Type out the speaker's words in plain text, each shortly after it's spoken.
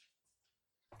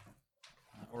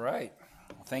All right.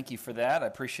 Well, thank you for that. I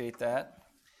appreciate that.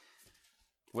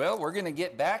 Well, we're going to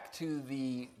get back to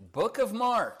the book of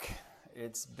Mark.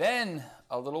 It's been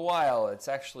a little while. It's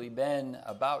actually been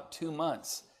about 2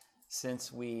 months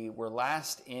since we were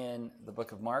last in the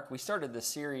book of Mark. We started this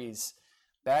series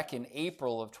back in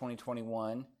April of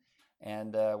 2021,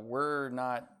 and we're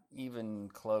not even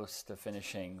close to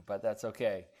finishing, but that's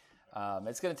okay.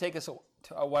 It's going to take us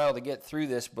a while to get through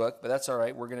this book, but that's all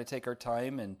right. We're going to take our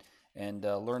time and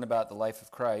learn about the life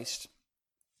of Christ.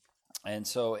 And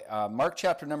so Mark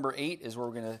chapter number 8 is where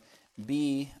we're going to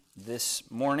be this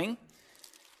morning.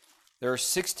 There are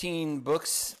 16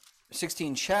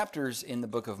 chapters in the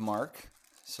book of Mark,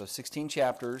 so 16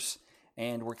 chapters,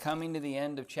 and we're coming to the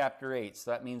end of chapter 8,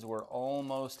 so that means we're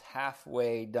almost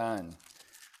halfway done.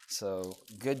 So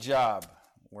good job.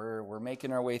 We're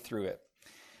making our way through it.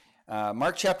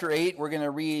 Mark chapter 8, we're going to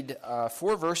read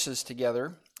 4 verses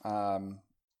together,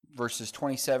 verses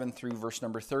 27 through verse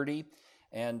number 30.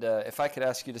 And if I could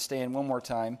ask you to stand one more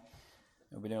time.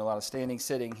 We'll be doing a lot of standing,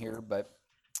 sitting here, but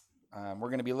we're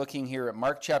going to be looking here at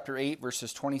Mark chapter 8,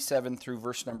 verses 27 through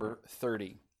verse number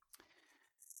 30.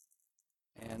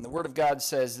 And the Word of God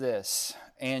says this: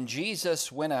 "And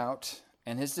Jesus went out,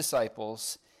 and his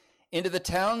disciples, into the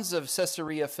towns of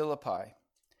Caesarea Philippi.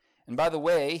 And by the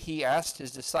way, he asked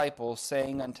his disciples,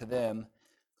 saying unto them,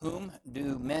 Whom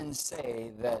do men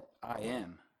say that I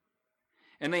am?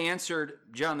 And they answered,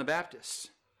 John the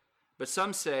Baptist. But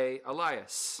some say,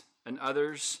 Elias, and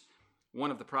others,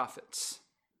 one of the prophets.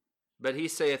 But he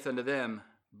saith unto them,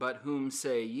 But whom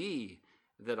say ye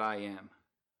that I am?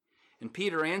 And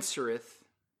Peter answereth,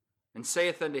 and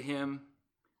saith unto him,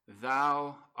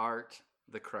 Thou art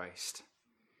the Christ.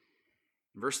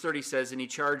 Verse 30 says, And he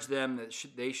charged them that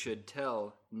they should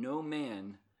tell no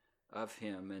man of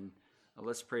him. And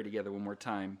let's pray together one more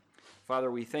time. Father,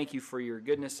 we thank you for your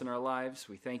goodness in our lives.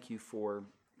 We thank you for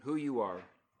who you are.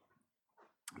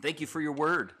 Thank you for your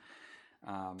word.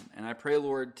 And I pray,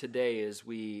 Lord, today as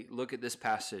we look at this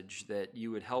passage, that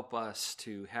you would help us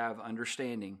to have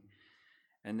understanding,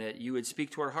 and that you would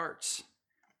speak to our hearts,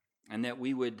 and that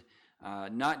we would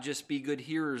not just be good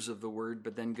hearers of the word,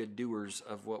 but then good doers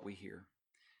of what we hear.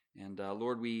 And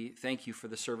Lord, we thank you for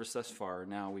the service thus far.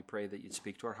 Now we pray that you'd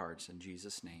speak to our hearts. In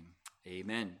Jesus' name,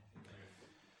 amen.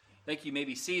 Thank you. You may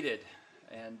be seated.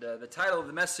 And the title of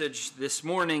the message this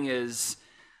morning is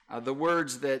the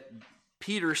words that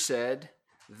Peter said,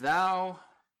 Thou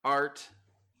art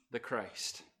the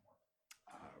Christ.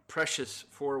 Precious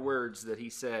 4 words that he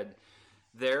said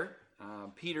there.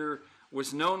 Peter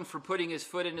was known for putting his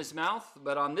foot in his mouth,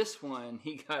 but on this one,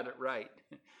 he got it right.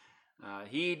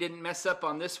 He didn't mess up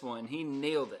on this one. He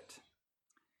nailed it.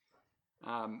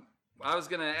 I was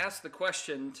going to ask the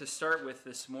question to start with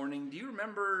this morning. Do you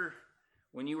remember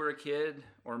when you were a kid,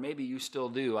 or maybe you still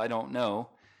do, I don't know,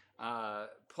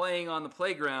 playing on the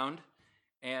playground?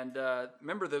 And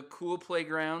remember the cool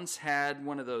playgrounds had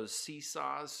one of those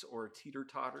seesaws or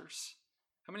teeter-totters?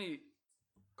 How many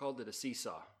called it a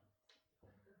seesaw?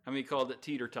 How many called it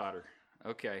teeter-totter?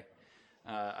 Okay.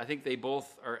 I think they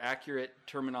both are accurate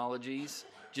terminologies,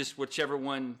 just whichever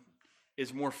one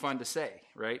is more fun to say,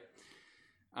 right?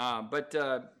 But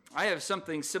I have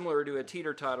something similar to a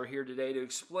teeter-totter here today to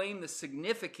explain the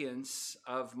significance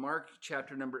of Mark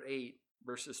chapter number 8,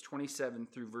 verses 27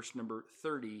 through verse number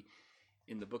 30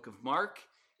 in the book of Mark,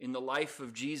 in the life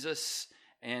of Jesus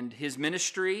and his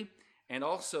ministry, and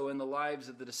also in the lives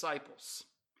of the disciples.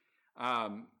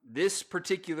 This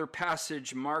particular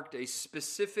passage marked a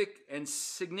specific and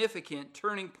significant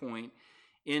turning point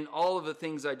in all of the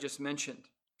things I just mentioned.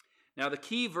 Now, the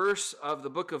key verse of the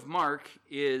book of Mark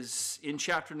is in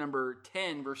chapter number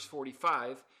 10, verse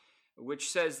 45, which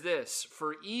says this: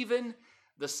 For even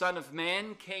the Son of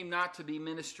Man came not to be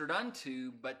ministered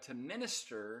unto, but to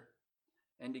minister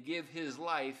and to give his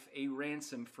life a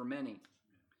ransom for many.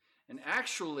 And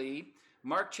actually,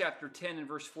 Mark chapter 10 and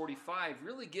verse 45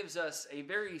 really gives us a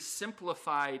very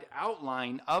simplified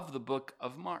outline of the book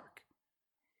of Mark.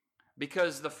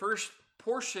 Because the first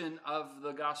portion of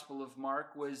the Gospel of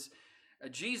Mark was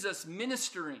Jesus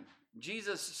ministering,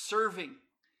 Jesus serving.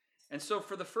 And so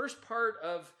for the first part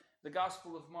of the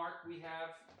Gospel of Mark, we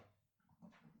have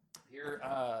here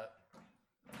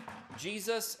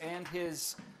Jesus and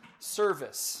his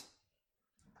service.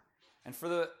 And for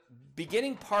the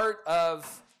beginning part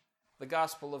of the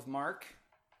Gospel of Mark,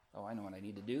 I know what I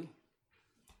need to do.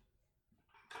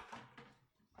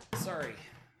 Sorry.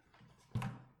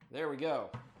 There we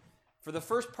go. For the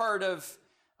first part of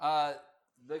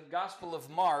the Gospel of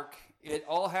Mark, it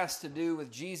all has to do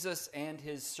with Jesus and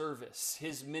his service,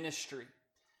 his ministry,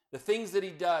 the things that he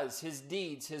does, his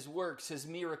deeds, his works, his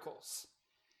miracles.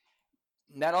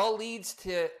 that all leads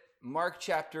to Mark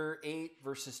chapter 8,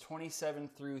 verses 27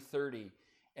 through 30.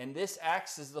 And this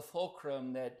acts as the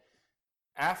fulcrum that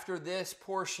after this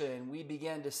portion, we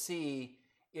begin to see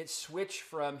it switch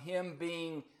from him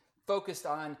being focused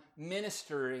on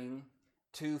ministering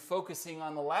to focusing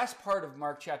on the last part of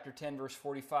Mark chapter 10, verse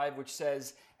 45, which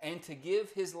says, and to give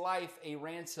his life a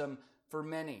ransom for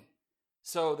many.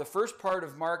 So the first part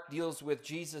of Mark deals with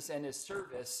Jesus and his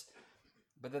service,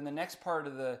 but then the next part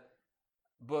of the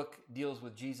book deals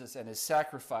with Jesus and his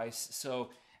sacrifice. So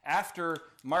after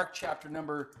Mark chapter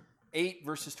number 8,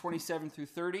 verses 27 through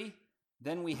 30,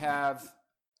 then we have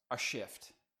a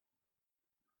shift.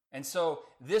 And so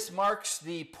this marks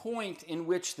the point in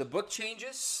which the book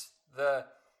changes, the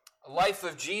life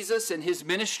of Jesus and his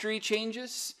ministry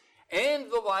changes,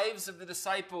 and the lives of the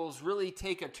disciples really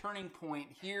take a turning point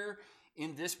here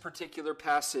in this particular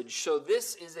passage. So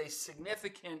this is a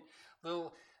significant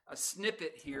little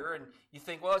snippet here, and you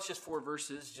think, well, it's just 4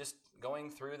 verses, just going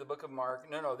through the book of Mark.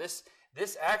 No, this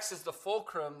acts as the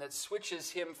fulcrum that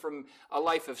switches him from a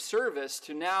life of service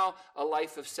to now a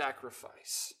life of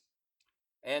sacrifice.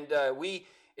 And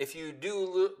if you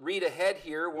do read ahead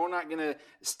here, we're not going to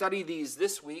study these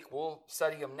this week. We'll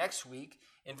study them next week.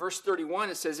 In verse 31,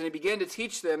 it says, and he began to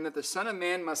teach them that the Son of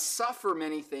Man must suffer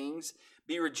many things,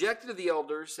 be rejected of the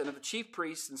elders and of the chief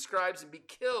priests and scribes, and be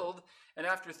killed, and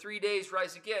after 3 days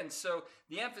rise again. So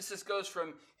the emphasis goes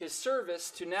from his service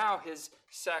to now his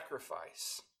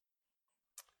sacrifice.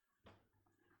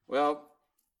 Well,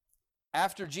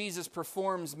 after Jesus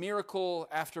performs miracle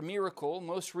after miracle,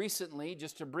 most recently,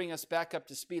 just to bring us back up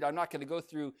to speed, I'm not going to go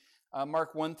through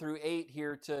Mark 1 through 8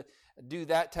 here to do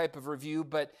that type of review,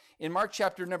 but in Mark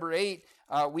chapter number 8,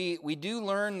 we do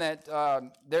learn that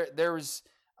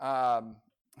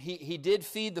he did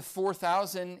feed the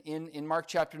 4,000 in Mark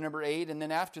chapter number 8, and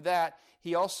then after that,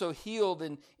 he also healed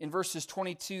in verses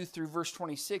 22 through verse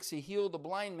 26, he healed a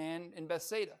blind man in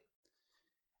Bethsaida.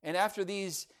 And after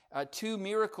these 2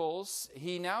 miracles,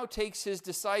 he now takes his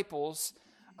disciples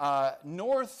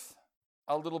north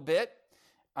a little bit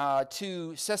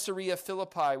to Caesarea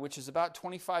Philippi, which is about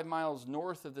 25 miles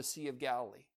north of the Sea of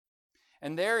Galilee.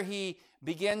 And there he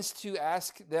begins to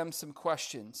ask them some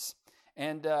questions.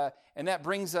 And that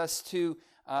brings us to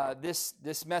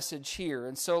this message here.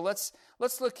 And so let's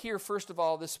look here first of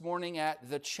all this morning at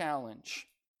the challenge.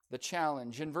 The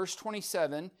challenge. In verse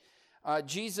 27,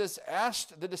 Jesus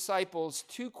asked the disciples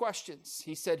 2 questions.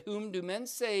 He said, "Whom do men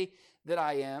say that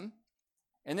I am?"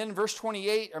 And then in verse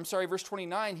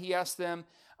 29, he asked them,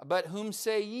 "But whom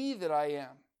say ye that I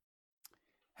am?"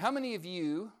 How many of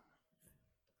you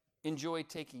enjoy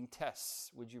taking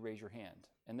tests? Would you raise your hand?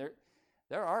 And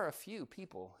there are a few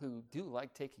people who do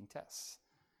like taking tests.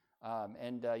 There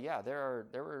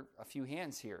were a few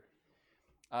hands here.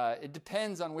 It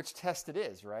depends on which test it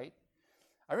is, right?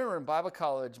 I remember in Bible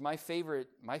college, my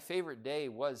favorite day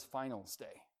was finals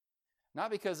day. Not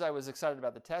because I was excited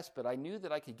about the test, but I knew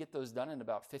that I could get those done in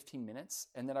about 15 minutes,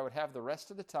 and then I would have the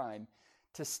rest of the time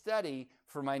to study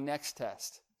for my next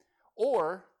test.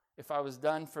 Or, if I was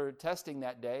done for testing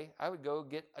that day, I would go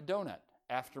get a donut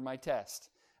after my test,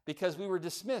 because we were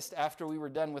dismissed after we were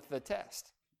done with the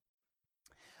test.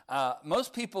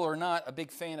 Most people are not a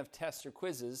big fan of tests or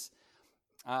quizzes,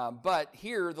 but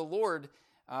here the Lord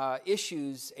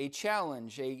issues a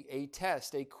challenge, a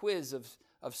test, a quiz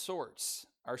of sorts.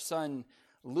 Our son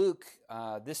Luke,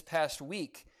 this past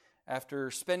week,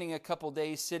 after spending a couple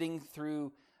days sitting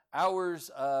through hours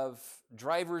of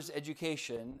driver's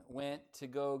education, went to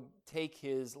go take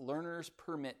his learner's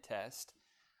permit test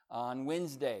on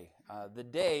Wednesday, the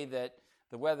day that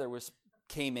the weather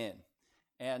came in.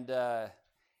 And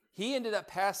he ended up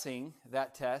passing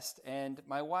that test, and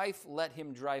my wife let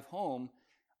him drive home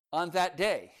on that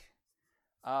day.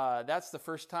 That's the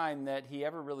first time that he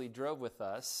ever really drove with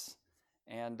us.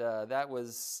 And that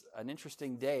was an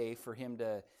interesting day for him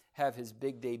to have his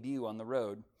big debut on the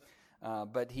road.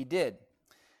 But he did.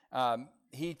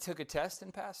 He took a test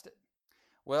and passed it.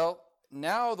 Well,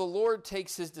 now the Lord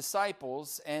takes his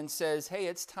disciples and says, hey,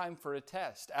 it's time for a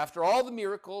test. After all the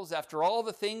miracles, after all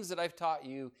the things that I've taught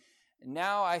you,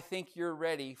 now I think you're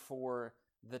ready for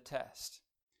the test.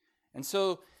 And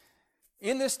so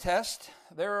in this test,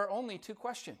 there are only 2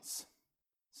 questions.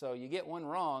 So you get one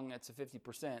wrong, that's a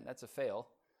 50%, that's a fail.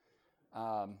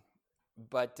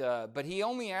 But he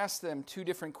only asked them 2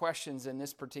 different questions in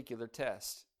this particular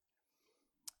test.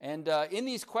 And in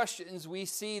these questions, we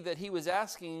see that he was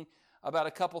asking about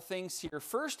a couple things here.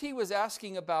 First, he was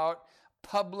asking about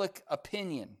public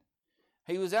opinion.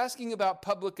 He was asking about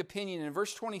public opinion. In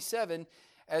verse 27,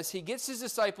 as he gets his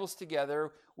disciples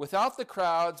together, without the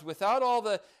crowds, without all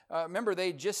the... remember,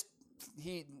 they just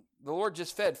the Lord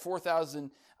just fed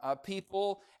 4,000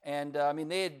 people, and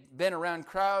they had been around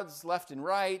crowds left and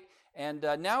right, and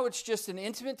now it's just an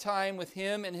intimate time with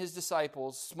him and his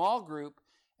disciples, small group,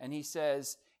 and he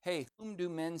says, hey, whom do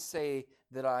men say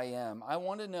that I am? I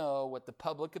want to know what the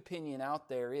public opinion out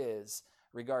there is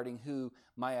regarding who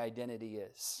my identity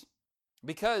is.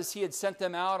 Because he had sent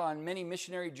them out on many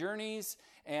missionary journeys,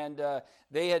 and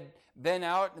they had been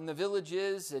out in the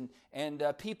villages,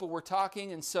 and people were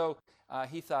talking, and so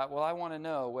he thought, well, I want to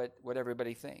know what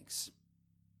everybody thinks.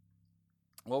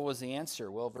 What was the answer?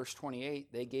 Well, verse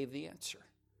 28, they gave the answer.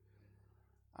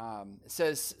 It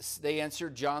says, they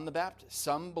answered John the Baptist.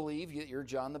 Some believe that you're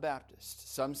John the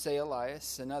Baptist. Some say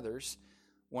Elias, and others,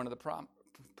 one of the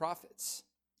prophets.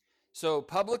 So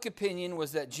public opinion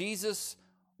was that Jesus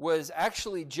was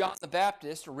actually John the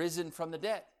Baptist risen from the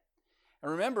dead.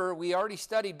 And remember, we already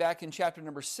studied back in chapter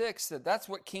number 6 that that's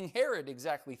what King Herod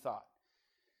exactly thought.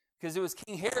 Because it was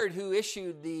King Herod who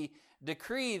issued the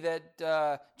decree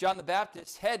that John the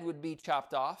Baptist's head would be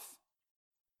chopped off.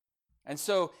 And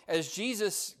so as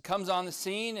Jesus comes on the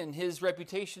scene and his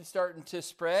reputation starting to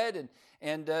spread,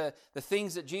 and the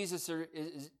things that Jesus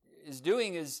is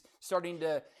doing is starting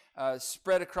to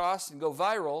spread across and go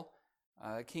viral,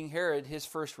 King Herod, his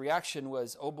first reaction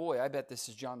was, oh boy, I bet this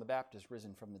is John the Baptist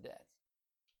risen from the dead.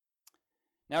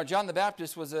 Now, John the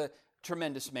Baptist was a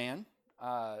tremendous man,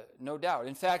 no doubt.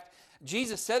 In fact,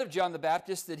 Jesus said of John the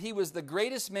Baptist that he was the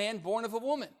greatest man born of a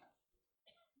woman.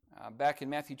 Back in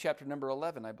Matthew chapter number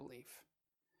 11, I believe.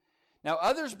 Now,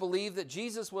 others believe that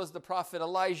Jesus was the prophet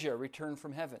Elijah returned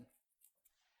from heaven.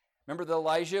 Remember that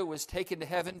Elijah was taken to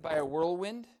heaven by a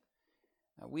whirlwind?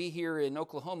 We here in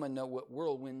Oklahoma know what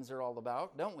whirlwinds are all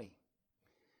about, don't we?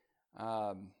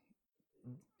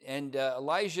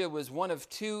 Elijah was one of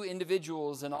two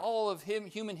individuals in all of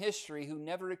human history who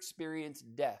never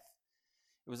experienced death.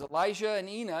 It was Elijah and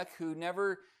Enoch who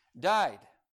never died.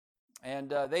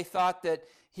 And they thought that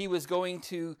he was going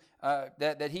to,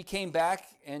 that he came back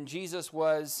and Jesus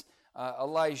was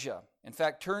Elijah. In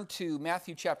fact, turn to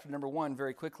Matthew chapter number 1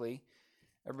 very quickly.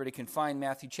 Everybody can find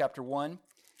Matthew chapter 1. And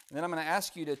then I'm going to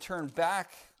ask you to turn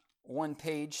back one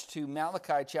page to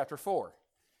Malachi chapter 4.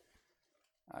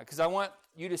 Because I want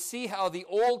you to see how the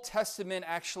Old Testament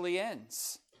actually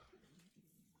ends.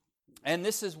 And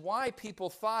this is why people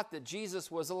thought that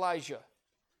Jesus was Elijah.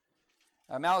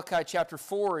 Malachi chapter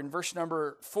 4 in verse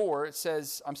number 4,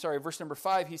 verse number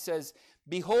 5, he says,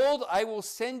 behold, I will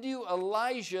send you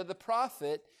Elijah the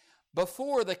prophet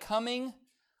before the coming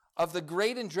of the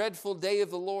great and dreadful day of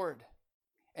the Lord.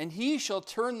 And he shall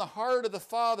turn the heart of the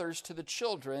fathers to the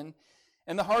children,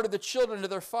 and the heart of the children to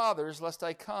their fathers, lest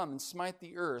I come and smite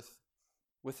the earth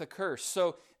with a curse.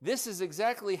 So this is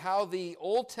exactly how the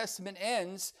Old Testament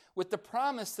ends, with the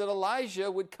promise that Elijah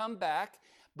would come back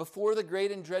before the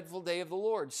great and dreadful day of the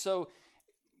Lord. So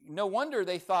no wonder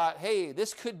they thought, hey,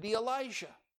 this could be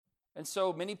Elijah. And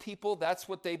so many people, that's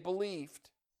what they believed.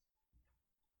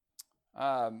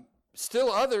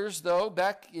 Still others, though,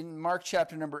 back in Mark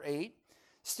chapter number 8,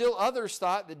 still others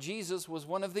thought that Jesus was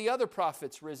one of the other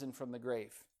prophets risen from the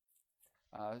grave.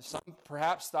 Some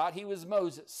perhaps thought he was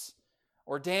Moses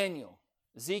or Daniel,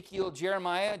 Ezekiel,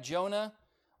 Jeremiah, Jonah,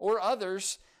 or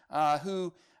others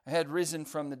who had risen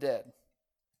from the dead.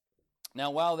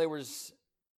 Now, while there was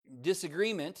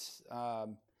disagreement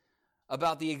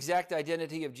about the exact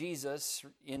identity of Jesus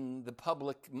in the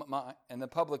public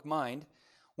mind,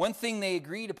 one thing they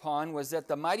agreed upon was that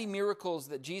the mighty miracles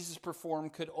that Jesus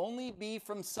performed could only be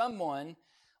from someone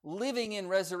living in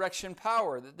resurrection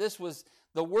power, that this was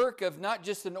the work of not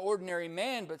just an ordinary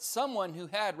man, but someone who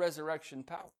had resurrection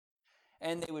power.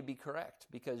 And they would be correct,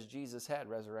 because Jesus had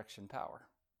resurrection power.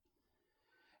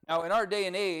 Now, in our day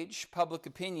and age, public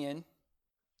opinion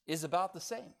is about the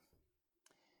same.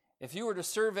 If you were to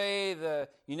survey the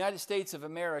United States of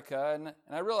America, and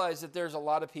I realize that there's a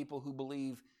lot of people who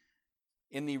believe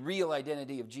in the real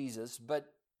identity of Jesus,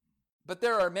 but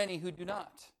there are many who do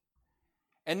not.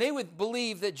 And they would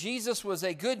believe that Jesus was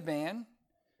a good man,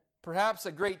 perhaps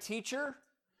a great teacher,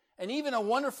 and even a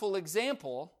wonderful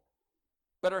example,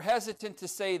 but are hesitant to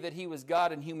say that he was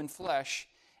God in human flesh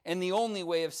and the only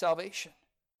way of salvation.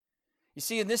 You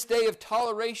see, in this day of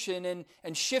toleration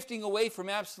and shifting away from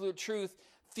absolute truth,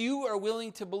 few are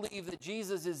willing to believe that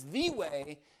Jesus is the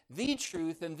way, the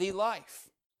truth, and the life.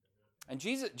 And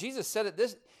Jesus said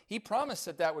it he promised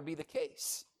that would be the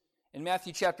case. In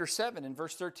Matthew chapter 7, in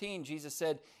verse 13, Jesus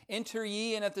said, enter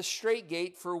ye in at the strait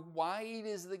gate, for wide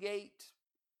is the gate,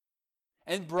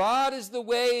 and broad is the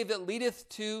way that leadeth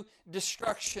to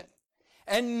destruction,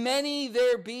 and many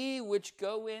there be which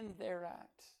go in thereat.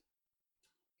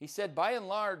 He said, by and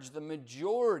large, the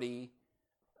majority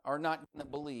are not going to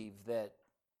believe that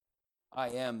I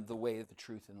am the way, the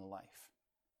truth, and the life.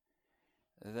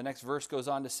 The next verse goes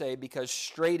on to say, because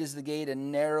straight is the gate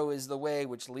and narrow is the way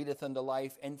which leadeth unto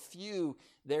life, and few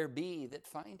there be that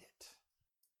find it.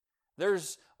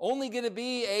 There's only going to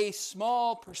be a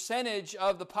small percentage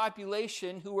of the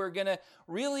population who are going to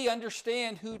really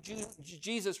understand who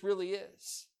Jesus really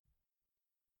is.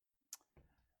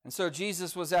 And so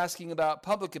Jesus was asking about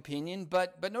public opinion,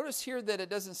 but notice here that it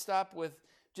doesn't stop with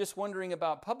just wondering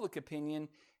about public opinion.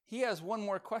 He has one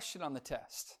more question on the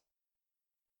test.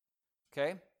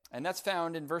 Okay? And that's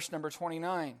found in verse number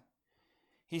 29.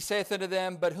 He saith unto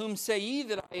them, but whom say ye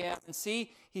that I am? And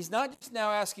see, he's not just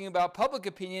now asking about public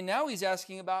opinion, now he's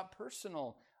asking about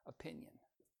personal opinion.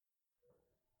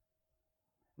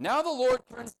 Now the Lord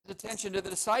turns his attention to the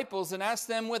disciples and asks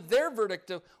them what their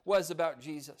verdict was about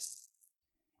Jesus.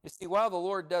 You see, while the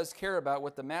Lord does care about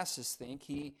what the masses think,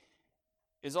 he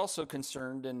is also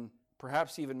concerned, and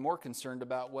perhaps even more concerned,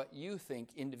 about what you think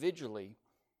individually,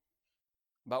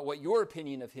 about what your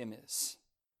opinion of him is.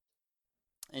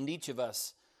 And each of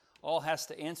us all has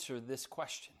to answer this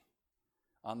question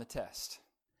on the test.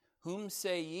 Whom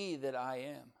say ye that I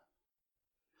am?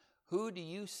 Who do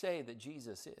you say that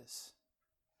Jesus is?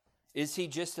 Is he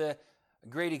just a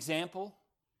great example?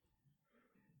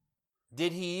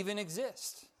 Did he even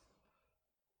exist?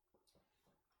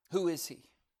 Who is he?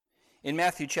 In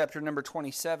Matthew chapter number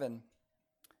 27,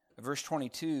 verse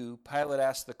 22, Pilate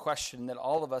asked the question that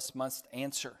all of us must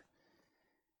answer.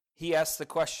 He asked the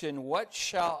question, what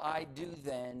shall I do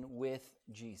then with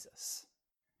Jesus?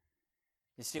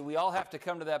 You see, we all have to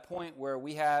come to that point where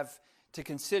we have to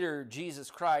consider Jesus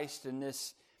Christ and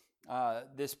this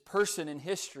person in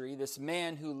history, this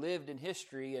man who lived in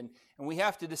history, and we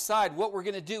have to decide what we're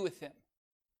going to do with him.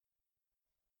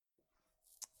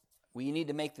 We need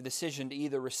to make the decision to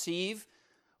either receive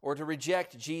or to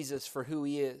reject Jesus for who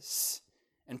he is.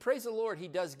 And praise the Lord, he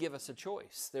does give us a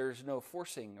choice. There's no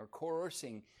forcing or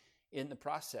coercing in the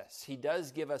process. He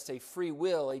does give us a free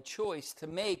will, a choice to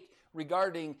make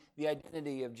regarding the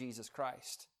identity of Jesus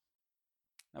Christ.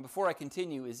 Now, before I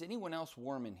continue, is anyone else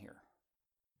warm in here?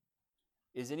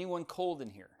 Is anyone cold in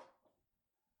here?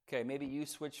 Okay, maybe you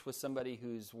switch with somebody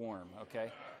who's warm,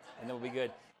 okay? And then we'll be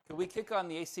good. Could we kick on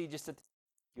the AC just a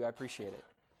I appreciate it.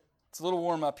 It's a little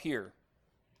warm up here.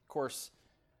 Of course,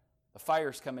 the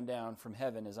fire's coming down from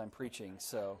heaven as I'm preaching,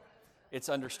 so it's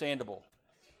understandable.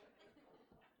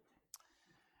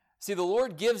 See, the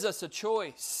Lord gives us a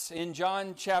choice in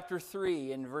John chapter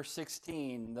 3 and verse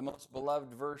 16, the most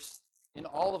beloved verse in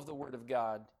all of the Word of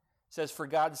God. It says, for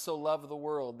God so loved the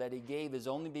world that he gave his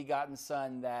only begotten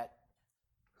Son, that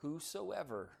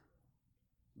whosoever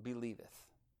believeth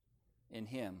in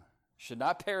him should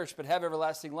not perish but have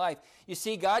everlasting life. You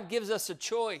see, God gives us a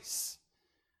choice.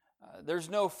 There's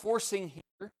no forcing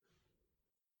here.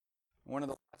 One of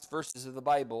the last verses of the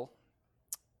Bible,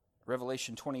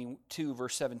 Revelation 22,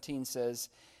 verse 17 says,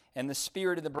 and the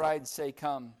Spirit of the bride say,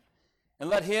 come.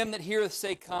 And let him that heareth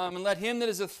say, come. And let him that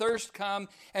is athirst come.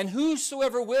 And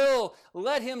whosoever will,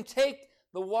 let him take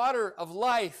the water of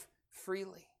life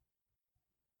freely.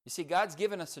 You see, God's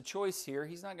given us a choice here.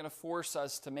 He's not going to force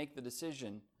us to make the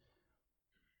decision.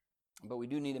 But we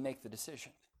do need to make the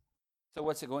decision. So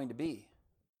what's it going to be?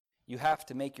 You have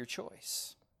to make your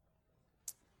choice.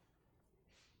 I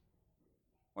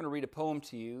want to read a poem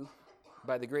to you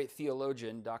by the great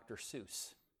theologian, Dr.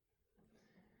 Seuss.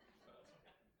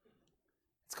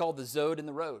 It's called The Zode and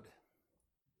the Road.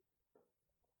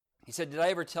 He said, did I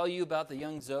ever tell you about the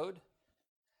young Zode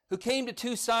who came to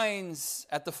two signs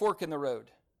at the fork in the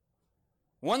road?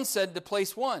 One said to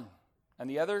place 1, and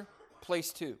the other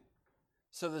place 2.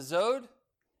 So the Zode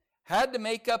had to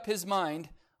make up his mind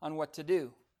on what to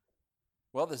do.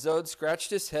 Well, the Zode scratched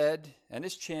his head and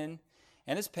his chin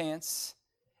and his pants,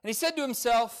 and he said to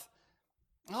himself,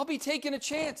 I'll be taking a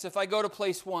chance if I go to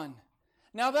place 1.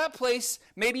 Now that place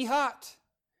may be hot,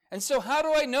 and so how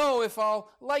do I know if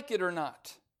I'll like it or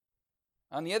not?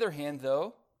 On the other hand,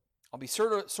 though, I'll be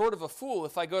sort of a fool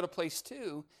if I go to place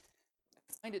 2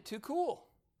 and find it too cool.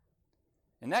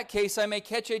 In that case, I may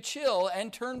catch a chill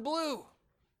and turn blue.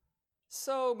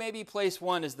 So maybe place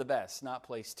 1 is the best, not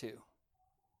place 2.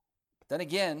 But then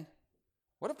again,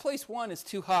 what if place 1 is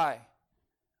too high?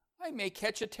 I may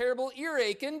catch a terrible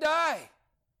earache and die.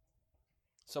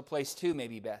 So place 2 may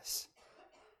be best.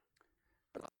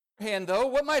 But on the other hand, though,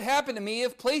 what might happen to me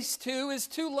if place 2 is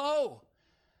too low?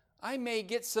 I may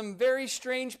get some very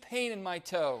strange pain in my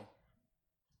toe.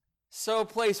 So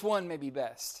place 1 may be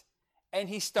best. And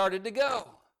he started to go.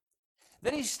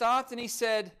 Then he stopped and he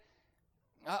said,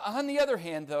 on the other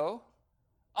hand, though,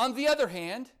 On the other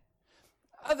hand,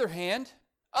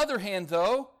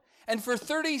 though, and for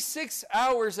 36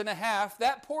 hours and a half,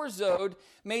 that poor Zode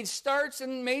made starts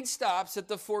and made stops at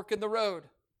the fork in the road,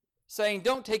 saying,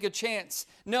 don't take a chance.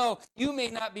 No, you may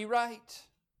not be right.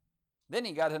 Then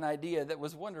he got an idea that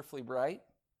was wonderfully bright.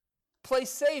 Play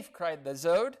safe, cried the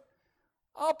Zode.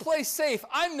 I'll play safe.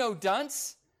 I'm no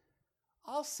dunce.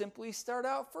 I'll simply start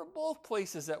out for both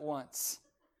places at once.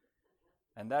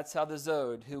 And that's how the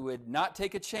Zode, who would not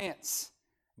take a chance,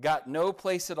 got no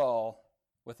place at all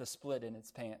with a split in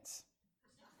its pants.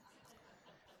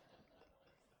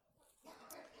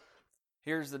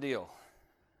 Here's the deal.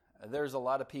 There's a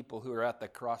lot of people who are at the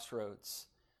crossroads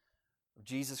of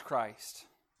Jesus Christ.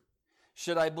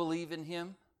 Should I believe in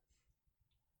him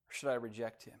or should I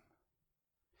reject him?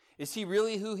 Is he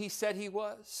really who he said he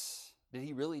was? Did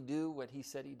he really do what he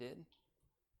said he did?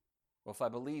 Well, if I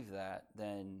believe that,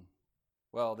 then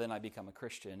I become a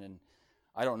Christian, and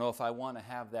I don't know if I want to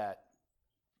have that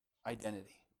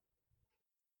identity.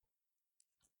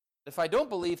 If I don't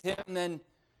believe him,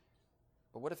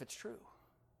 but what if it's true?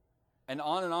 And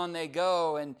on they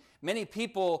go, and many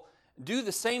people do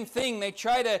the same thing. They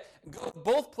try to go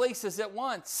both places at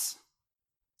once,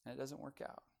 and it doesn't work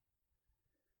out.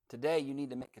 Today, you need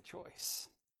to make a choice.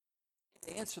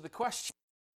 To answer the question,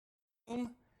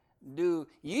 whom do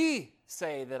ye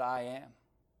say that I am?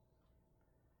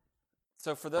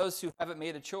 So for those who haven't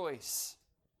made a choice,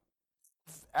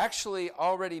 actually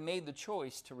already made the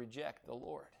choice to reject the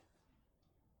Lord.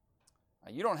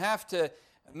 You don't have to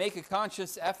make a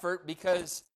conscious effort,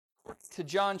 because to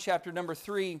John chapter number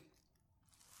 3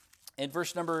 and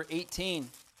verse number 18,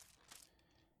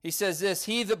 he says this,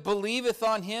 he that believeth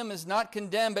on him is not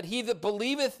condemned, but he that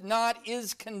believeth not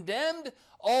is condemned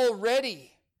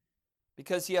already,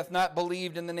 because he hath not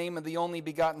believed in the name of the only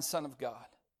begotten Son of God.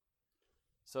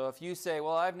 So if you say,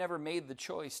 well, I've never made the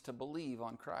choice to believe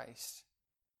on Christ,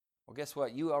 well, guess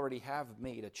what? You already have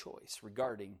made a choice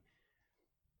regarding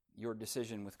your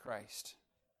decision with Christ.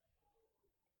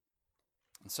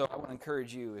 And so I want to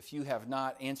encourage you, if you have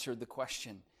not answered the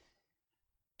question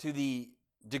to the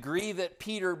degree that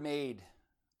Peter made,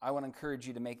 I want to encourage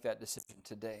you to make that decision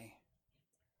today.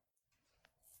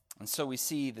 And so we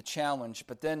see the challenge,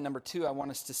 but then number 2, I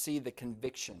want us to see the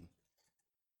conviction.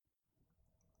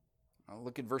 I'll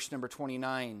look at verse number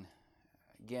 29,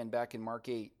 again back in Mark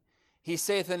 8. He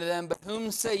saith unto them, but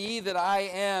whom say ye that I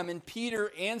am? And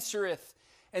Peter answereth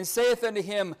and saith unto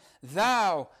him,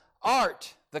 thou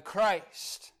art the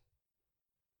Christ.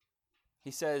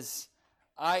 He says,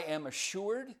 I am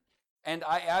assured, and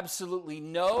I absolutely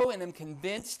know and am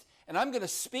convinced, and I'm going to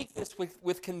speak this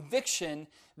with conviction,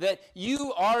 that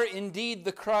you are indeed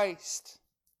the Christ.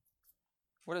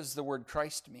 What does the word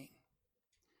Christ mean?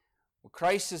 Well,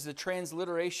 Christ is the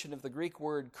transliteration of the Greek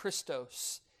word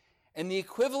Christos, and the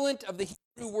equivalent of the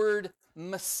Hebrew word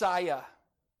Messiah.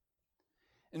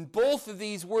 And both of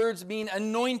these words mean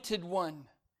anointed one.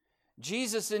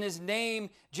 Jesus is his name,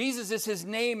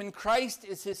 and Christ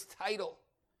is his title.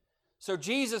 So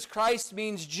Jesus Christ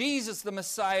means Jesus the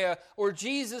Messiah, or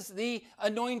Jesus the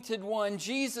anointed one,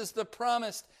 Jesus the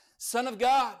promised Son of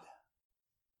God.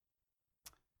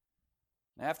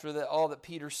 After all that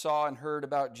Peter saw and heard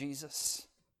about Jesus,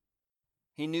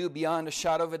 he knew beyond a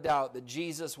shadow of a doubt that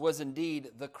Jesus was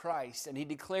indeed the Christ, and he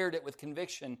declared it with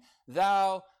conviction,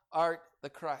 thou art the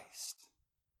Christ.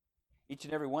 Each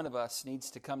and every one of us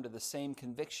needs to come to the same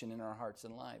conviction in our hearts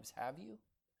and lives. Have you?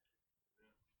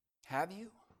 Have you?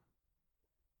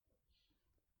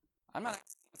 I'm not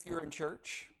asking if you're in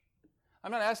church.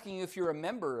 I'm not asking you if you're a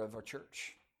member of a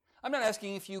church. I'm not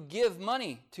asking if you give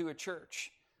money to a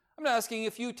church. I'm not asking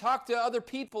if you talk to other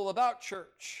people about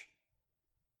church.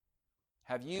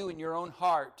 Have you in your own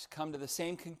heart come to the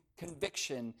same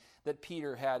conviction that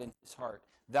Peter had in his heart?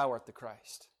 Thou art the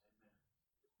Christ.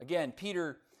 Again,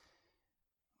 Peter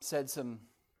said some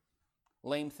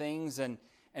lame things, and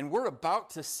we're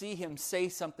about to see him say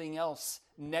something else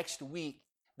next week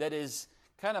that is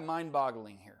kind of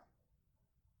mind-boggling here.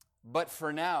 But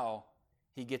for now,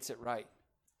 he gets it right.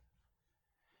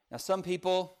 Now, some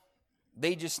people,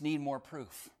 they just need more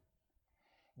proof.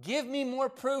 Give me more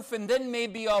proof, and then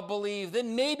maybe I'll believe.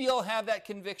 Then maybe I'll have that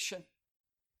conviction.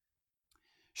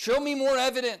 Show me more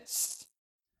evidence.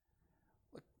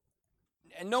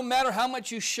 And no matter how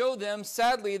much you show them,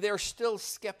 sadly, they're still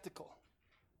skeptical.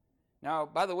 Now,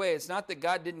 by the way, it's not that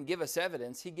God didn't give us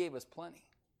evidence. He gave us plenty.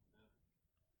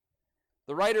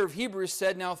 The writer of Hebrews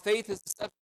said, now faith is the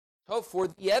substance of hope for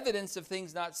the evidence of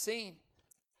things not seen.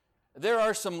 There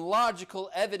are some logical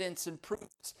evidence and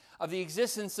proofs of the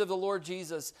existence of the Lord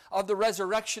Jesus, of the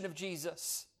resurrection of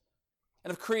Jesus.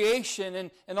 and of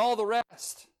creation and all the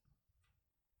rest.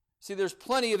 See, there's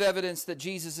plenty of evidence that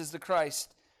Jesus is the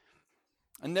Christ.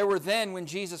 And there were then when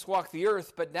Jesus walked the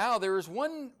earth, but now there is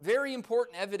one very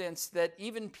important evidence that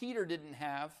even Peter didn't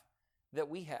have that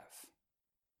we have.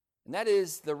 And that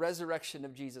is the resurrection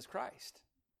of Jesus Christ.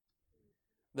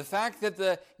 The fact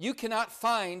that you cannot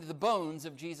find the bones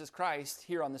of Jesus Christ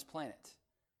here on this planet.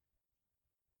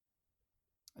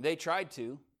 They tried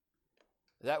to.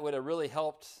 That would have really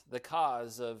helped the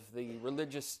cause of the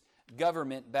religious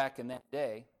government back in that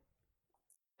day.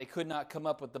 They could not come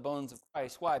up with the bones of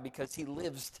Christ. Why? Because he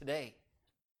lives today.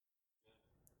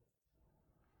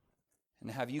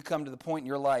 And have you come to the point in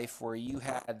your life where you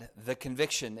had the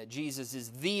conviction that Jesus is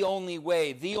the only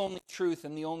way, the only truth,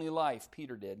 and the only life?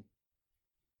 Peter did.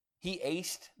 He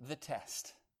aced the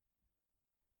test.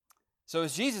 So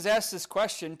as Jesus asked this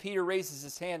question, Peter raises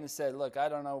his hand and said, look, I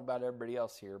don't know about everybody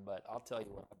else here, but I'll tell you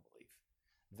what I believe.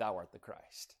 Thou art the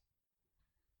Christ.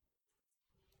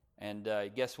 And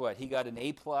guess what? He got an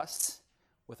A+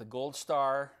 with a gold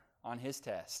star on his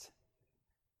test.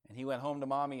 And he went home to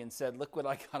mommy and said, look what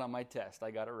I got on my test.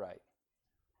 I got it right.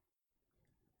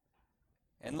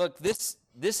 And look, this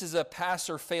is a pass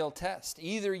or fail test.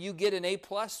 Either you get an A+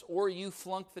 or you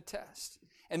flunk the test.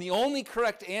 And the only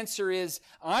correct answer is,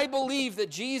 I believe that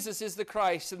Jesus is the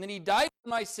Christ and that he died for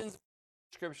my sins,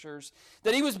 Scriptures,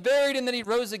 that he was buried and that he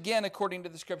rose again according to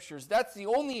the Scriptures. That's the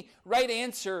only right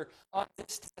answer on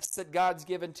this test that God's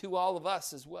given to all of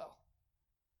us as well.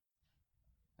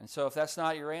 And so if that's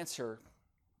not your answer,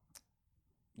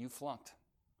 you flunked.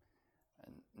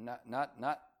 And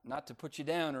not to put you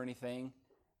down or anything,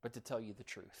 but to tell you the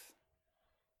truth.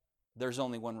 There's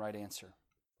only one right answer.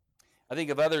 I think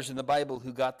of others in the Bible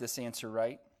who got this answer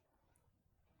right.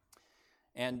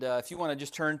 And if you want to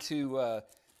just turn to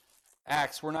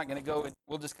Acts, we're not going to go,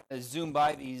 we'll just kind of zoom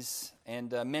by these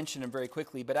and mention them very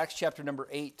quickly. But Acts chapter number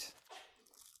 8.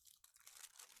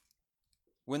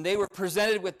 When they were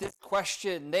presented with this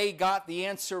question, they got the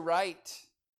answer right.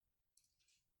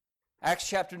 Acts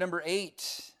chapter number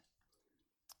 8.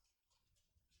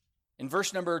 In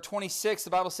verse number 26, the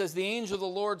Bible says, the angel of the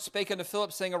Lord spake unto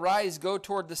Philip, saying, arise, go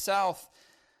toward the south,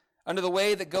 unto the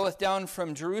way that goeth down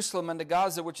from Jerusalem unto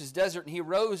Gaza, which is desert. And he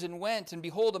rose and went, and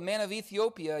behold, a man of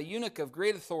Ethiopia, a eunuch of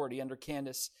great authority under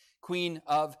Candace, queen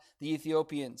of the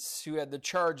Ethiopians, who had the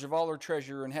charge of all her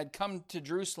treasure, and had come to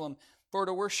Jerusalem for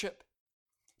to worship.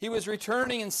 He was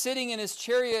returning and sitting in his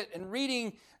chariot and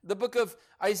reading the book of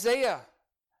Isaiah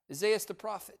the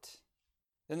prophet.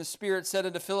 Then the Spirit said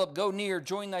unto Philip, go near,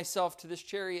 join thyself to this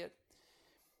chariot.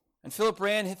 And Philip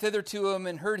ran thither to him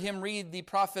and heard him read the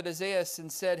prophet Isaiah and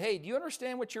said, hey, do you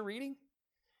understand what you're reading?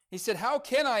 He said, how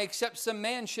can I, except some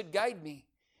man should guide me?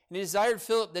 And he desired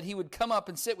Philip that he would come up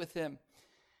and sit with him.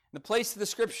 The place of the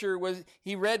scripture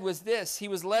he read was this: he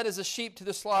was led as a sheep to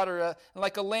the slaughter, and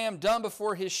like a lamb dumb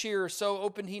before his shearer, so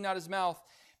opened he not his mouth.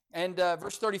 And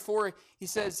verse 34, he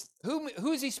says, who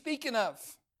is he speaking of?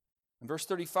 In verse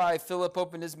 35, Philip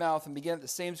opened his mouth and began at the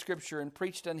same scripture and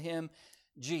preached unto him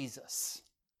Jesus.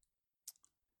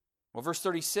 Well, verse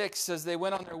 36 says they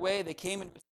went on their way, they came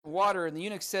into water, and the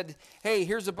eunuch said, hey,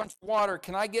 here's a bunch of water,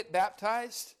 can I get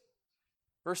baptized?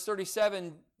 Verse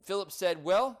 37, Philip said,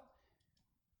 well,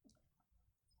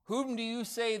 whom do you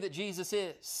say that Jesus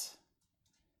is?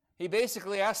 He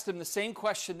basically asked him the same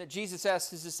question that Jesus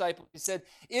asked his disciples. He said,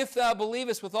 if thou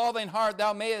believest with all thine heart,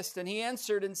 thou mayest. And he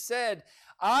answered and said,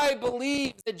 I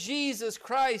believe that Jesus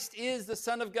Christ is the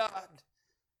Son of God.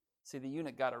 See, the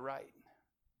eunuch got it right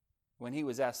when he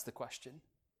was asked the question.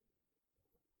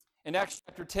 In Acts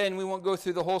chapter 10, we won't go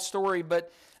through the whole story,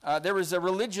 but there was a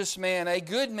religious man, a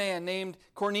good man named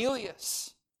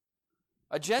Cornelius,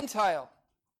 a Gentile.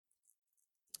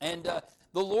 And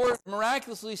the Lord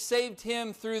miraculously saved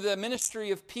him through the ministry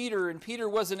of Peter, and Peter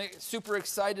wasn't super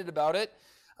excited about it.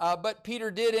 But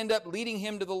Peter did end up leading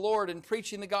him to the Lord and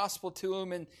preaching the gospel to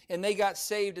him, and they got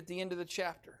saved at the end of the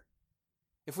chapter.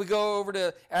 If we go over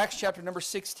to Acts chapter number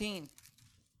 16,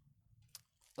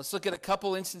 let's look at a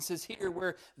couple instances here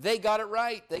where they got it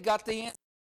right. They got the answer.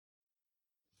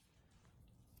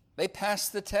 They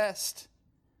passed the test.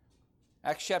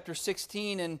 Acts chapter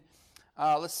 16, and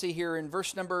let's see here in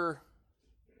verse number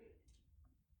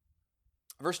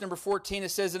 14, it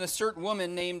says, and a certain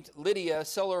woman named Lydia, a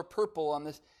seller of purple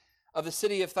of the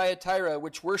city of Thyatira,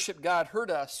 which worshipped God,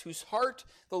 heard us, whose heart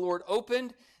the Lord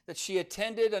opened, that she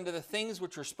attended unto the things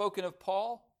which were spoken of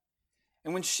Paul.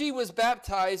 And when she was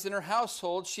baptized in her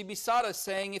household, she besought us,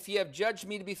 saying, if ye have judged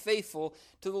me to be faithful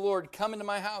to the Lord, come into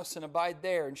my house and abide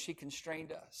there. And she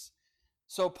constrained us.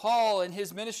 So Paul and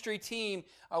his ministry team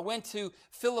went to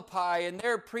Philippi and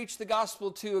there preached the gospel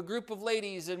to a group of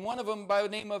ladies, and one of them by the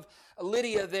name of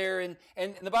Lydia there. And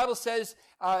the Bible says,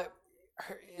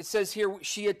 it says here,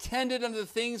 she attended unto the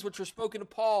things which were spoken to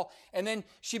Paul, and then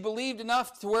she believed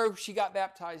enough to where she got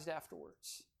baptized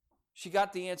afterwards. She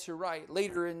got the answer right.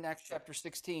 Later in Acts chapter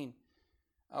 16,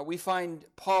 we find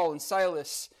Paul and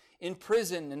Silas in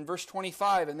prison in verse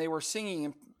 25, and they were singing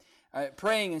and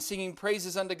praying and singing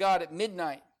praises unto God at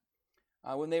midnight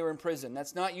when they were in prison.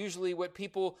 That's not usually what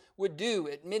people would do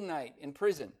at midnight in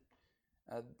prison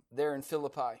there in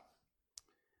Philippi.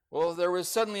 Well, there was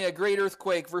suddenly a great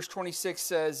earthquake, verse 26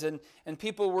 says, and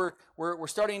people were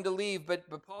starting to leave, but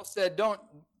Paul said,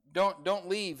 don't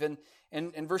leave. And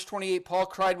in verse 28, Paul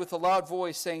cried with a loud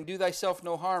voice, saying, do thyself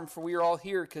no harm, for we are all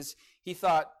here. Because he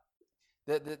thought,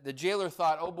 the jailer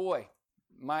thought, oh boy,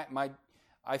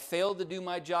 I failed to do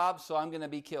my job, so I'm going to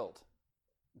be killed.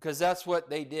 Because that's what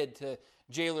they did to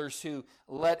jailers who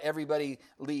let everybody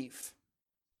leave.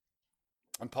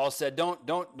 And Paul said, don't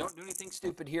do anything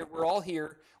stupid here. We're all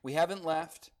here. We haven't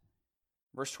left.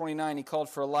 Verse 29, he called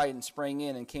for a light and sprang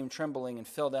in and came trembling and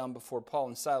fell down before Paul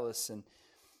and Silas. And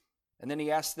then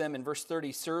he asked them in verse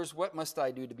 30, sirs, what must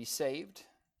I do to be saved?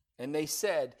 And they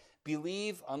said,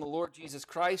 believe on the Lord Jesus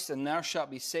Christ, and thou shalt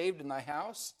be saved in thy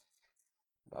house.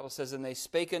 The Bible says, and they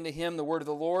spake unto him the word of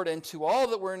the Lord, and to all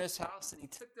that were in his house. And he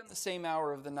took them the same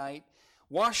hour of the night,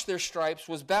 washed their stripes,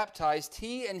 was baptized,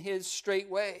 he and his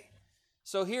straightway.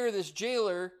 So here this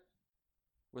jailer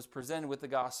was presented with the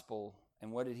gospel,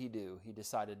 and what did he do? He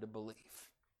decided to believe.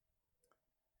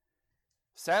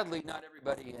 Sadly, not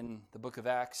everybody in the book of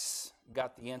Acts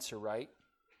got the answer right.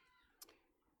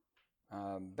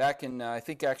 Back in, I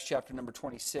think, Acts chapter number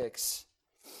 26,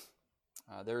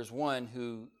 there's one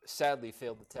who sadly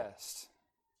failed the test.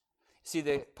 See,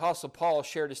 the Apostle Paul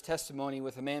shared his testimony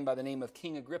with a man by the name of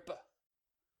King Agrippa.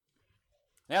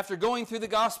 And after going through the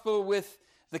gospel with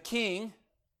the king's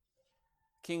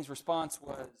response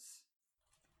was,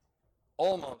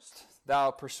 almost thou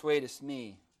persuadest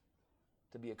me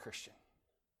to be a Christian.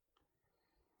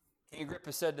 King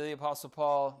Agrippa said to the Apostle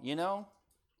Paul, you know,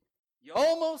 you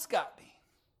almost got me.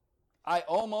 I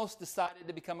almost decided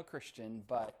to become a Christian,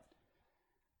 but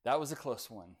that was a close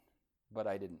one, but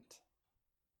I didn't.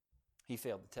 He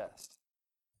failed the test.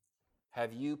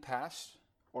 Have you passed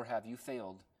or have you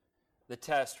failed the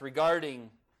test regarding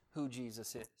who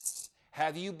Jesus is?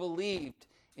 Have you believed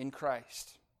in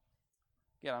Christ?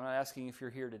 Again, I'm not asking if you're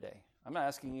here today. I'm not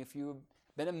asking if you've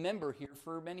been a member here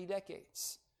for many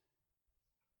decades.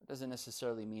 It doesn't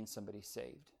necessarily mean somebody's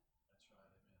saved.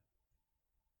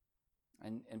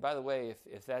 And by the way,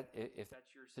 if that's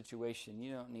your situation,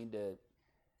 you don't need to.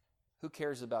 Who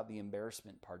cares about the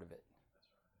embarrassment part of it?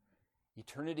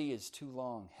 Eternity is too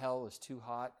long, hell is too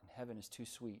hot, and heaven is too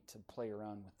sweet to play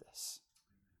around with this.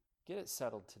 Get it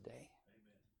settled today.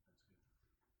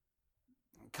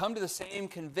 Come to the same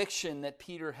conviction that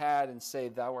Peter had and say,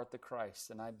 thou art the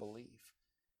Christ, and I believe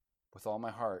with all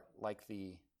my heart, like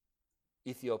the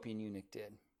Ethiopian eunuch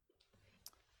did.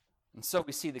 And so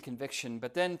we see the conviction.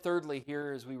 But then thirdly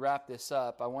here, as we wrap this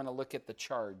up, I want to look at the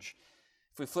charge.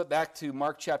 If we flip back to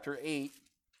Mark chapter 8,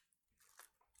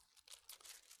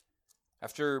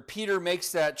 after Peter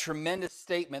makes that tremendous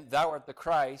statement, thou art the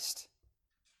Christ,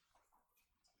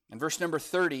 in verse number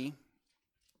 30,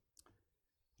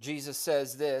 Jesus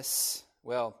says this.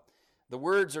 Well, the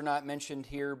words are not mentioned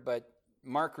here, but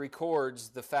Mark records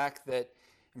the fact that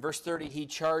in verse 30, he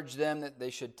charged them that they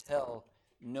should tell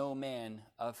no man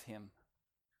of him.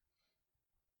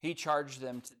 He charged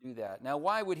them to do that. Now,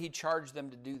 why would he charge them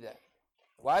to do that?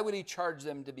 Why would he charge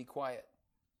them to be quiet?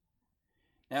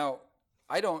 Now,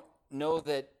 I don't know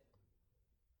that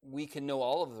we can know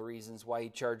all of the reasons why he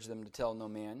charged them to tell no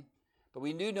man, but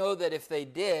we do know that if they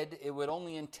did, it would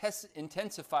only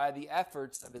intensify the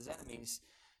efforts of his enemies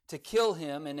to kill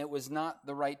him, and it was not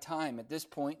the right time. At this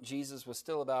point, Jesus was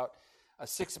still about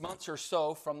 6 months or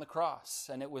so from the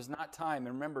cross, and it was not time.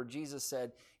 And remember, Jesus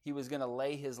said he was going to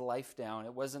lay his life down.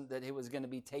 It wasn't that it was going to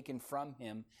be taken from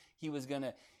him. He was going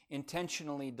to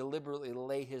intentionally, deliberately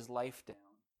lay his life down.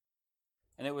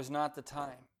 And it was not the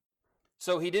time.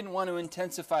 So he didn't want to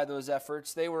intensify those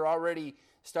efforts. They were already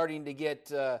starting to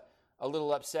get a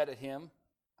little upset at him.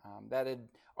 That had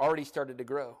already started to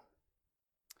grow.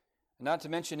 And not to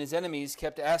mention his enemies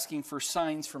kept asking for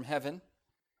signs from heaven.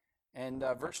 And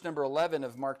verse number 11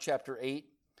 of Mark chapter 8,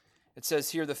 it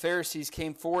says here, the Pharisees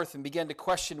came forth and began to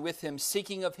question with him,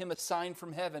 seeking of him a sign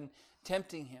from heaven,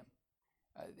 tempting him.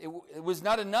 It was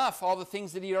not enough, all the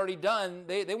things that he had already done.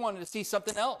 They wanted to see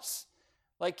something else.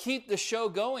 Like, keep the show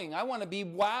going. I want to be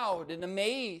wowed and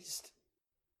amazed.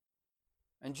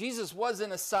 And Jesus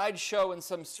wasn't a sideshow in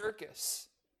some circus.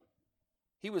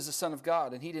 He was the Son of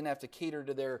God, and he didn't have to cater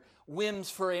to their whims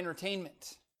for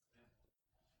entertainment.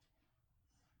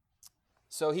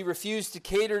 So he refused to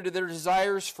cater to their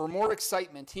desires for more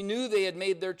excitement. He knew they had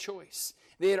made their choice.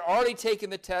 They had already taken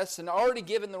the test and already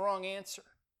given the wrong answer.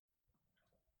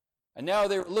 And now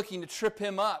they were looking to trip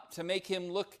him up, to make him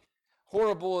look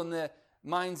horrible in the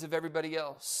minds of everybody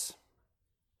else.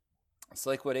 It's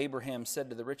like what Abraham said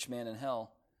to the rich man in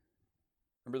hell.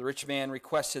 Remember, the rich man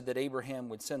requested that Abraham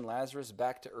would send Lazarus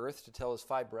back to earth to tell his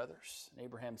 5 brothers. And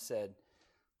Abraham said,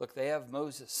 "Look, they have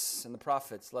Moses and the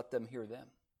prophets. Let them hear them."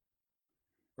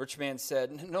 Rich man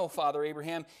said, "No, Father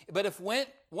Abraham, but if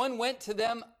one went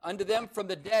unto them from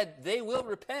the dead, they will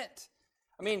repent."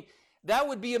 I mean, that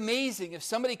would be amazing if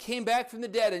somebody came back from the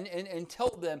dead and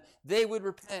told them they would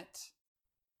repent.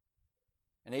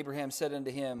 And Abraham said unto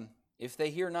him, "If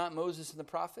they hear not Moses and the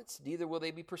prophets, neither will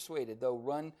they be persuaded, though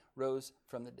one rose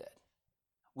from the dead."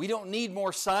 We don't need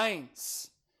more signs.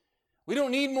 We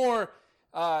don't need more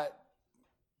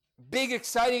big,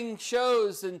 exciting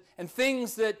shows and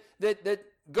things that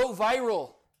go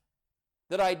viral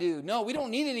that I do. No, we don't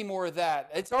need any more of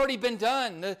that. It's already been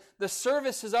done. The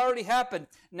service has already happened.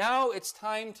 Now it's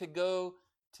time to go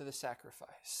to the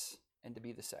sacrifice and to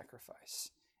be the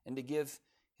sacrifice and to give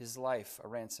his life a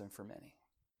ransom for many.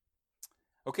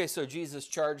 Okay, so Jesus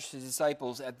charged his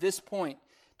disciples at this point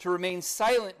to remain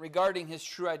silent regarding his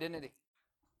true identity.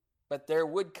 But there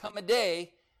would come a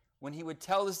day when he would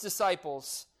tell his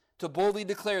disciples to boldly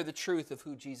declare the truth of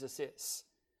who Jesus is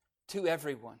to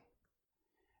everyone.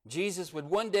 Jesus would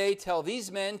one day tell these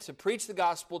men to preach the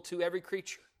gospel to every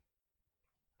creature.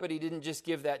 But he didn't just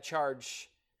give that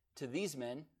charge to these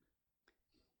men.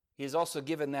 He has also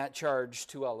given that charge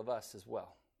to all of us as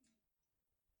well.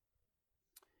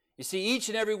 You see, each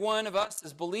and every one of us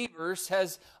as believers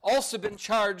has also been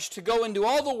charged to go into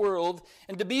all the world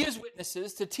and to be his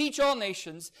witnesses, to teach all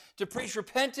nations, to preach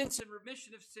repentance and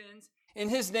remission of sins in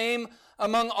his name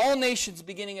among all nations,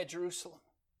 beginning at Jerusalem.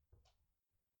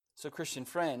 So, Christian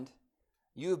friend,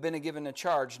 you have been given a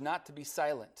charge not to be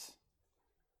silent,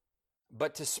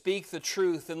 but to speak the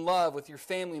truth in love with your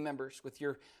family members, with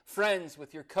your friends,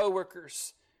 with your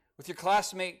coworkers, with your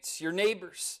classmates, your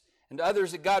neighbors, and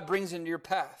others that God brings into your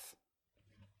path.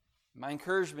 My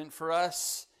encouragement for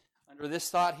us under this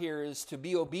thought here is to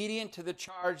be obedient to the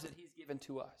charge that he's given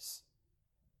to us.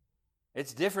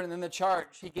 It's different than the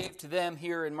charge he gave to them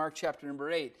here in Mark chapter number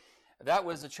 8. That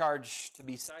was a charge to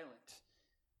be silent.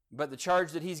 But the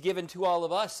charge that he's given to all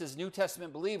of us as New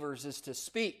Testament believers is to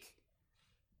speak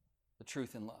the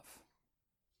truth in love.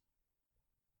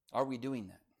 Are we doing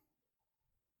that?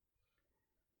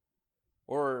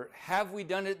 Or have we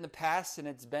done it in the past and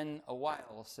it's been a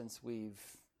while since we've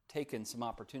taken some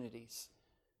opportunities?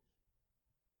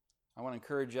 I want to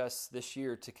encourage us this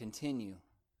year to continue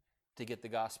to get the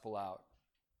gospel out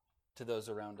to those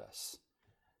around us.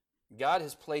 God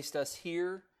has placed us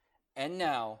here and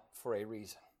now for a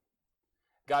reason.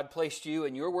 God placed you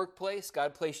in your workplace.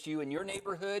 God placed you in your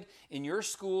neighborhood, in your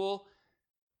school,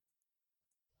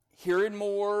 here in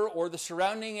Moore or the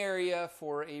surrounding area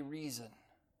for a reason.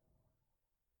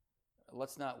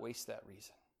 Let's not waste that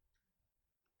reason.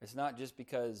 It's not just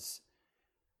because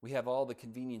we have all the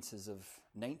conveniences of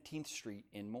 19th Street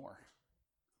in Moore.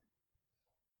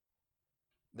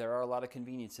 There are a lot of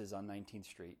conveniences on 19th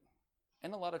Street,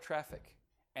 and a lot of traffic,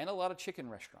 and a lot of chicken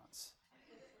restaurants.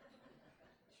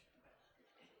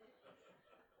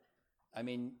 I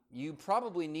mean, you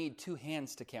probably need 2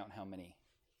 hands to count how many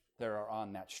there are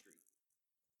on that street.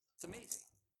 It's amazing.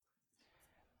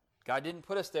 God didn't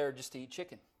put us there just to eat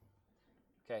chicken.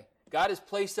 Okay? God has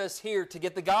placed us here to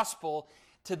get the gospel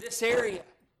to this area.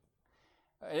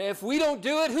 If we don't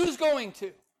do it, who's going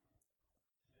to?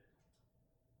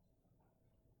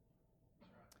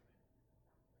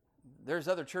 There's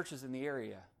other churches in the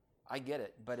area. I get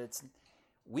it, but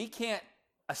we can't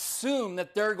assume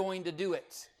that they're going to do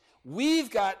it. We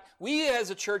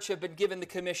as a church have been given the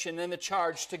commission and the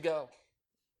charge to go.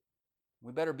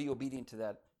 We better be obedient to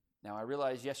that. Now, I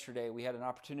realized yesterday we had an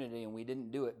opportunity and we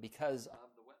didn't do it because of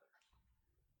the weather.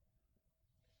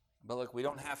 But look, we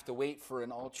don't have to wait for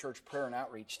an all-church prayer and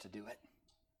outreach to do it.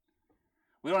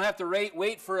 We don't have to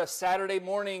wait for a Saturday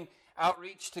morning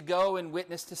outreach to go and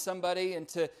witness to somebody and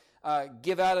to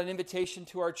give out an invitation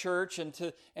to our church and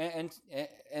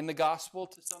the gospel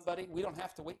to somebody. We don't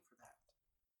have to wait for that.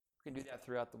 We can do that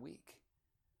throughout the week.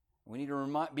 We need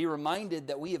to be reminded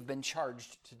that we have been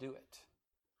charged to do it.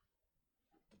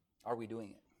 Are we doing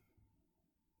it?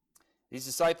 These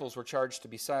disciples were charged to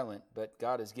be silent, but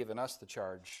God has given us the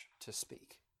charge to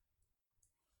speak.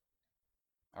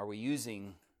 Are we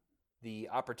using the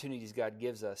opportunities God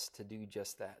gives us to do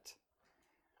just that?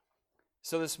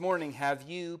 So this morning, have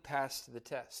you passed the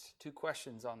test? 2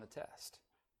 questions on the test.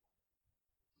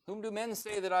 Whom do men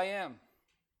say that I am?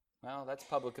 Well, that's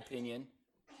public opinion.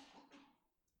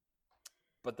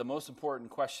 But the most important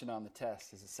question on the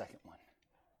test is the second one.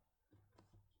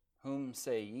 Whom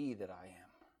say ye that I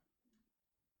am?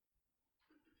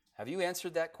 Have you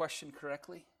answered that question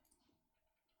correctly?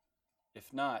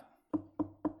 If not,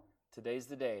 today's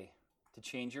the day to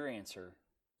change your answer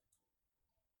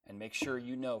and make sure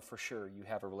you know for sure you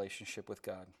have a relationship with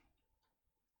God.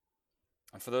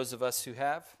 And for those of us who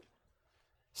have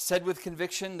said with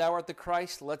conviction, "Thou art the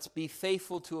Christ," let's be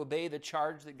faithful to obey the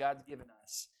charge that God's given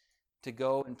us to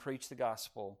go and preach the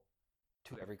gospel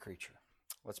to every creature.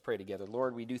 Let's pray together.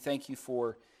 Lord, we do thank you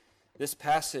for this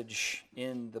passage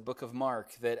in the book of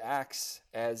Mark that acts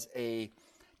as a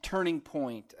turning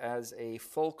point, as a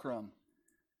fulcrum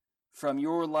from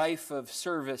your life of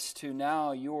service to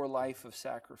now your life of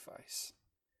sacrifice.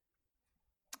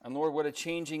 And Lord, what a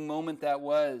changing moment that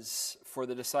was for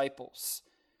the disciples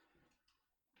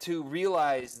to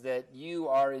realize that you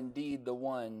are indeed the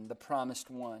one, the promised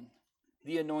one,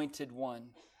 the anointed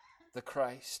one, the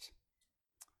Christ.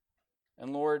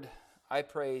 And Lord, I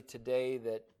pray today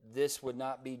that this would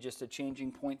not be just a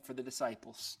changing point for the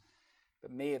disciples,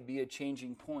 but may it be a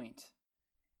changing point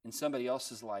in somebody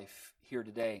else's life here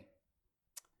today.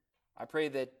 I pray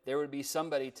that there would be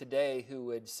somebody today who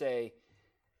would say,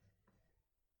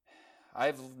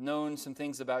 I've known some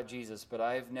things about Jesus, but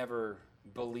I've never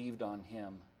believed on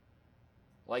him.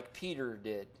 Like Peter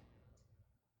did,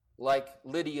 like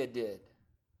Lydia did,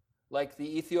 like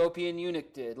the Ethiopian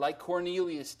eunuch did, like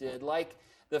Cornelius did, like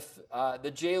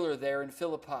the jailer there in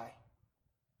Philippi.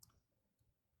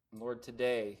 And Lord,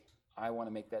 today I want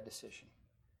to make that decision.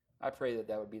 I pray that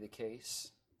that would be the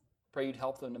case. Pray you'd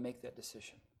help them to make that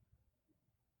decision.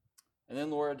 And then,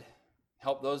 Lord,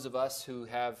 help those of us who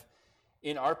have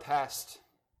in our past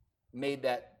made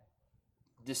that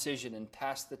decision and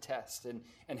passed the test and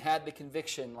had the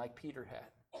conviction like Peter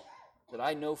had, that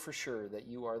I know for sure that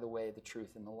you are the way, the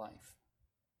truth, and the life.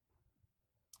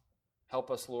 Help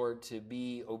us, Lord, to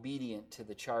be obedient to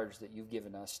the charge that you've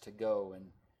given us to go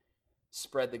and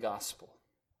spread the gospel,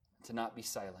 to not be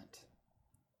silent,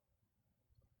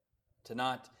 to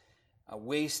not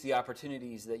waste the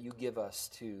opportunities that you give us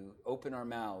to open our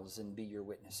mouths and be your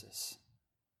witnesses.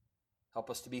 Help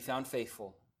us to be found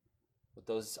faithful with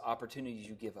those opportunities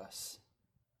you give us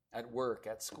at work,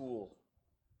 at school,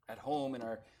 at home, in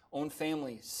our own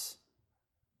families,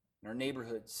 in our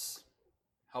neighborhoods.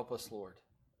 Help us, Lord,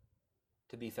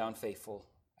 to be found faithful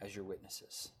as your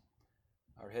witnesses.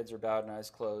 Our heads are bowed and eyes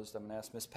closed. I'm going to ask Miss